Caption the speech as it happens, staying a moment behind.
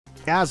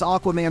As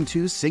Aquaman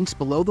 2 sinks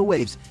below the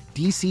waves,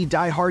 DC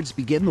diehards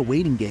begin the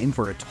waiting game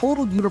for a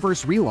total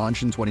universe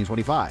relaunch in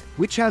 2025,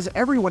 which has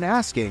everyone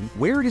asking,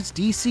 where does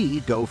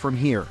DC go from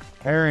here?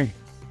 Harry,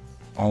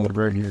 all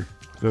right here.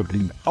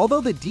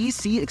 Although the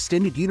DC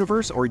Extended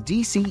Universe, or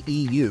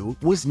DCEU,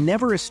 was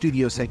never a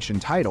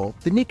studio-sanctioned title,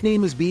 the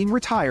nickname is being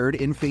retired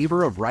in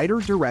favor of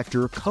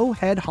writer-director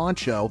co-head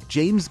honcho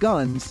James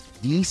Gunn's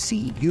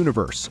DC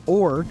Universe,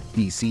 or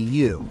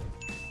DCU.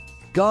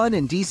 Gunn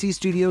and DC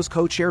Studios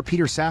co-chair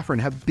Peter Safran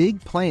have big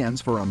plans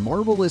for a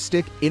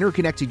Marvelistic,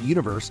 interconnected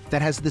universe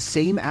that has the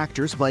same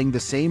actors playing the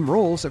same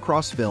roles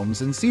across films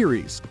and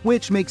series,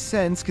 which makes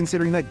sense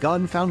considering that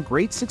Gunn found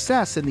great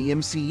success in the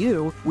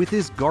MCU with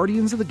his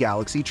Guardians of the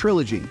Galaxy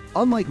trilogy.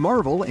 Unlike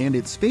Marvel and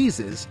its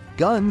phases,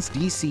 Gunn's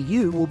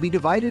DCU will be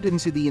divided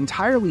into the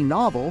entirely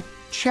novel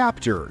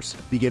chapters,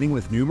 beginning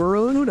with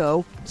numero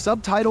uno,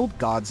 subtitled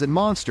Gods and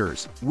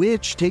Monsters,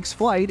 which takes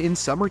flight in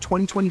summer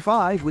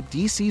 2025 with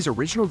DC's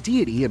original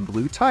deity in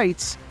blue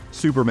tights,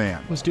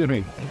 Superman. Let's do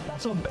it.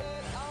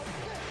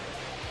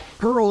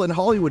 Pearl and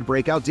Hollywood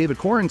breakout David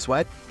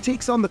Corenswet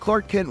takes on the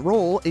Clark Kent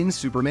role in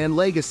Superman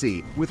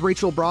Legacy, with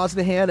Rachel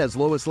Brosnahan as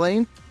Lois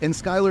Lane and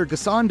Skylar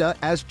Gasanda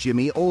as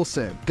Jimmy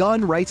Olsen.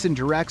 Gunn writes and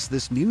directs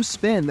this new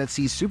spin that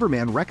sees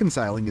Superman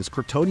reconciling his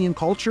Kryptonian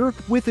culture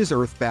with his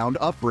Earthbound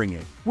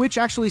upbringing, which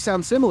actually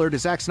sounds similar to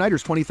Zack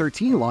Snyder's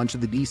 2013 launch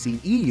of the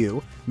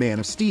DCEU, Man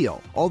of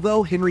Steel.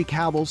 Although Henry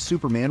Cavill's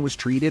Superman was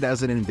treated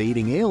as an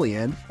invading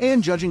alien,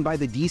 and judging by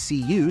the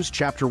DCU's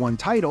Chapter 1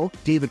 title,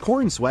 David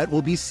Corenswet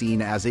will be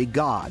seen as a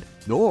god.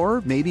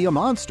 Or maybe a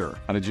monster.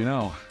 How did you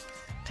know?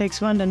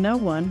 Takes one to know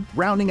one.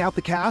 Rounding out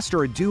the cast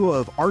are a duo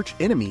of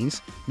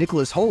arch-enemies,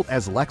 Nicholas Hoult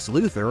as Lex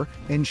Luthor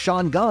and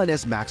Sean Gunn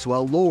as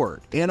Maxwell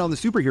Lord. And on the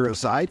superhero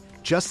side,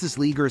 Justice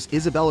Leaguer's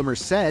Isabella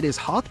Merced is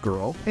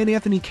Hawkgirl, and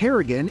Anthony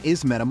Kerrigan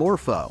is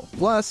Metamorpho.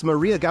 Plus,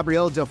 Maria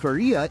Gabriela Del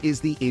Faria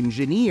is the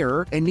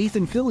Engineer, and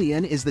Nathan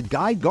Fillion is the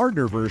Guy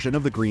Gardner version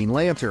of the Green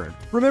Lantern.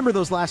 Remember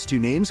those last two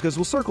names because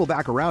we'll circle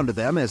back around to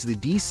them as the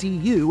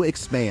DCU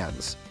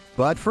expands.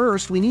 But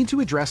first, we need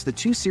to address the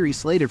two series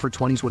slated for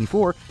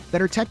 2024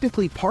 that are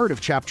technically part of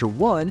Chapter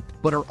 1,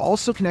 but are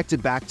also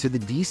connected back to the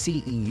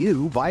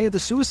DCEU via the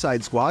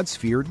Suicide Squad's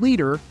feared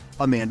leader,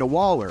 Amanda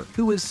Waller,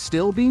 who is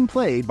still being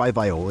played by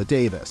Viola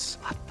Davis.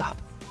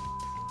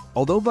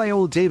 Although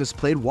Viola Davis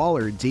played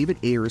Waller in David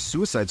Ayer's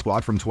Suicide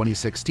Squad from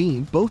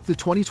 2016, both the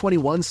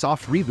 2021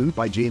 soft reboot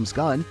by James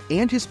Gunn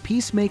and his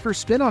Peacemaker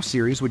spin-off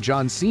series with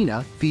John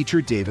Cena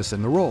featured Davis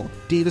in the role.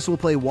 Davis will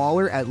play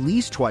Waller at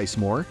least twice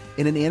more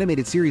in an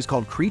animated series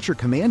called Creature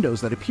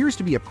Commandos that appears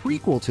to be a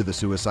prequel to the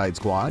Suicide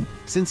Squad,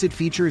 since it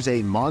features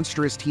a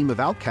monstrous team of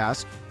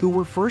outcasts who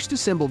were first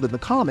assembled in the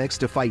comics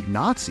to fight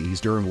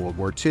Nazis during World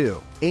War II,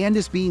 and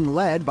is being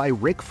led by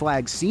Rick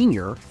Flag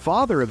Sr.,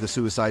 father of the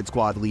Suicide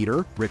Squad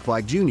leader, Rick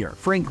Flag Jr.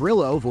 Frank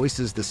Grillo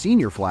voices the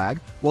Senior Flag,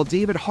 while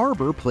David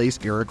Harbour plays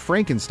Eric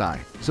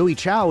Frankenstein. Zoe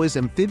Chow is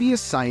amphibious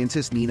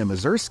scientist Nina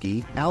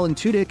Mazursky, Alan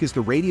Tudyk is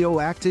the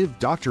radioactive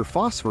Dr.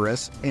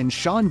 Phosphorus, and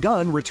Sean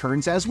Gunn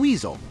returns as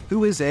Weasel,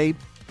 who is a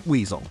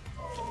weasel.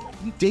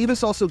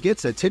 Davis also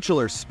gets a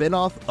titular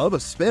spin-off of a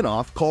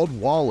spin-off called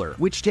Waller,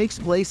 which takes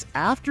place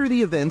after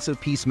the events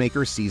of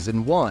Peacemaker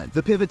Season 1.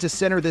 The pivot to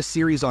center this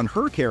series on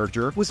her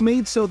character was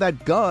made so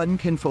that Gunn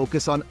can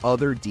focus on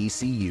other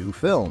DCU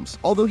films,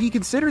 although he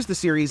considers the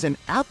series an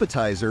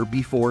appetizer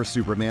before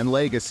Superman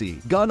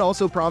Legacy. Gunn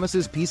also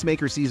promises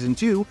Peacemaker Season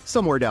 2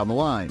 somewhere down the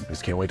line. I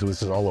just can't wait till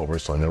this is all over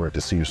so I never have to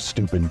see your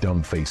stupid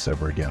dumb face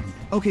ever again.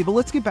 Okay, but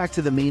let's get back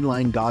to the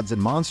mainline Gods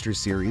and Monsters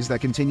series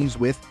that continues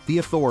with The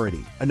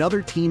Authority,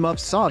 another team-up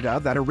saga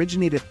that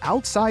originated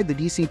outside the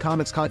DC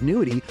Comics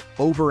continuity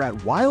over at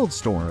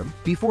Wildstorm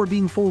before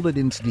being folded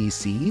into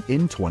DC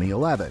in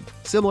 2011.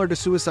 Similar to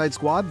Suicide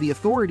Squad, The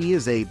Authority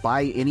is a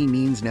by any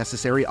means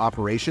necessary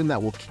operation that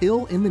will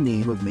kill in the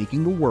name of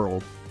making the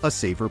world a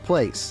safer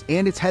place,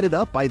 and it's headed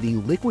up by the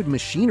Liquid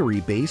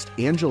Machinery-based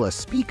Angela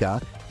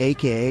Spica,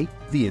 aka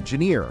the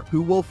Engineer,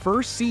 who we'll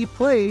first see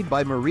played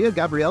by Maria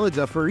Gabriela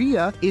Del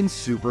Faria in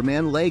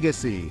Superman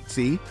Legacy.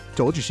 See?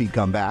 Told you she'd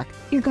come back.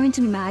 You're going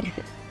to be mad,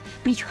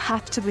 but you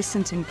have to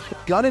listen to me.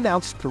 Gunn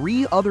announced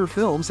 3 other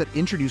films that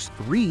introduced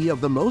 3 of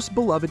the most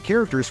beloved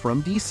characters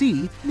from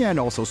DC, and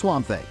also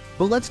Swamp Thing.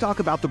 But let's talk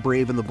about The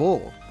Brave and the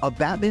Bold, a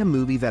Batman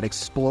movie that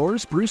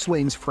explores Bruce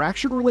Wayne's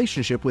fractured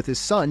relationship with his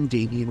son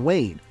Damian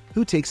Wayne,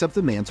 who takes up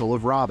the mantle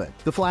of Robin.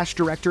 The Flash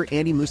director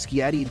Andy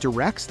Muschietti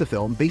directs the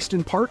film based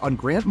in part on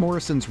Grant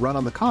Morrison's run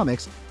on the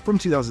comics from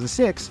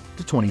 2006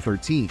 to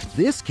 2013.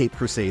 This Caped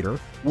Crusader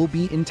will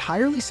be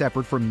entirely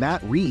separate from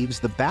Matt Reeves'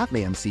 The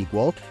Batman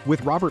sequel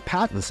with Robert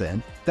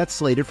Pattinson that's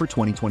slated for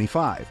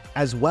 2025,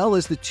 as well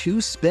as the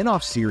 2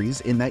 spin-off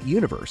series in that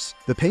universe,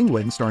 The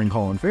Penguin starring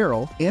Colin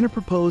Farrell, and a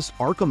proposed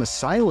Arkham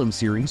Asylum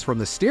series from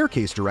the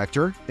Staircase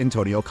director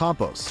Antonio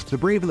Campos. The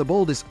Brave and the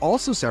Bold is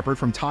also separate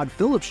from Todd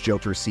Phillips'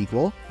 Joker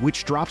sequel,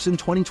 which drops in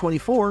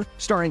 2024,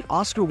 starring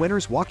Oscar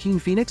winners Joaquin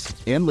Phoenix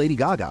and Lady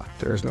Gaga.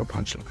 There's no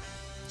punchline.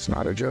 It's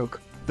not a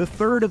joke. The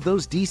third of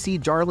those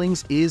DC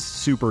darlings is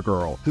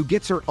Supergirl, who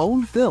gets her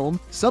own film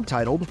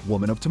subtitled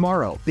Woman of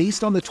Tomorrow,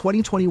 based on the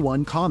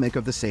 2021 comic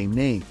of the same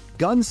name.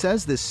 Gunn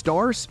says this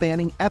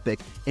star-spanning epic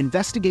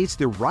investigates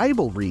the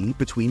rivalry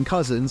between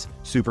cousins,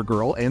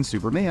 Supergirl and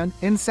Superman,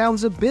 and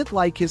sounds a bit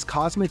like his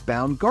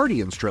cosmic-bound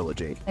Guardians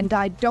trilogy. And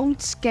I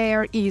don't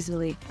scare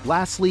easily.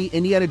 Lastly,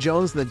 Indiana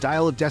Jones and the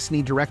Dial of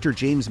Destiny director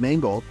James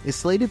Mangold is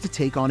slated to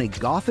take on a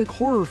gothic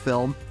horror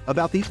film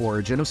about the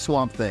origin of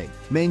Swamp Thing.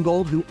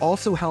 Mangold, who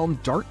also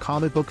helmed dark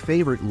comic book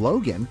favorite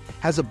Logan,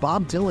 has a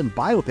Bob Dylan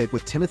biopic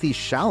with Timothée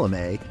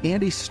Chalamet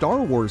and a Star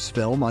Wars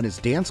film on his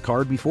dance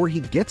card before he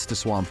gets to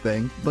Swamp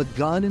Thing, but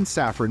Gunn and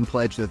Safran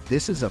pledge that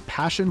this is a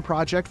passion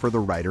project for the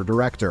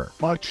writer-director.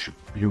 Much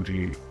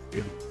beauty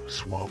in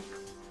swamp,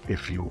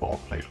 if you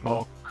only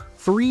look.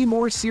 3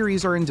 more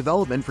series are in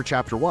development for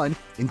Chapter 1,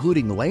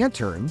 including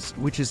Lanterns,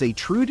 which is a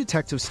true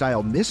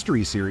detective-style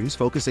mystery series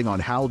focusing on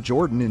Hal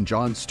Jordan and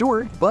Jon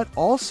Stewart, but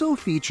also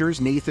features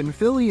Nathan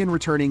Fillion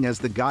returning as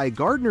the Guy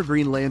Gardner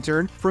Green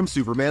Lantern from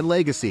Superman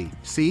Legacy.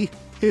 See?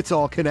 It's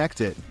all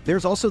connected.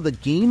 There's also the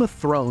Game of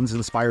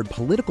Thrones-inspired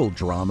political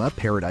drama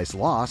Paradise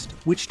Lost,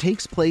 which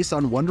takes place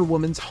on Wonder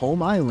Woman's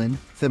home island,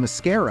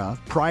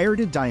 Themyscira, prior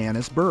to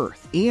Diana's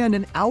birth, and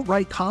an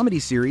outright comedy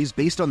series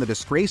based on the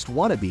disgraced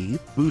wannabe,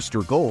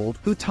 Booster Gold,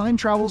 who time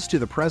travels to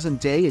the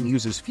present day and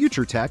uses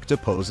future tech to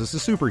pose as a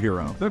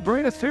superhero. The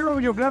greatest hero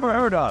you've never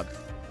heard of.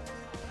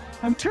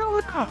 Until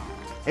it comes.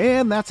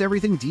 And that's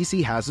everything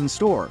DC has in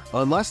store.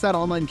 Unless that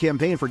online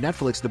campaign for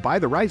Netflix to buy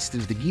the rights to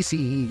the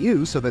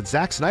DCEU so that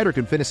Zack Snyder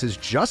can finish his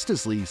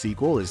Justice League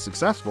sequel is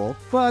successful,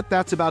 but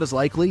that's about as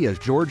likely as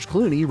George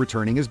Clooney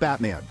returning as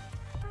Batman.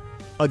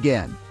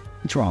 Again.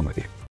 What's wrong with you?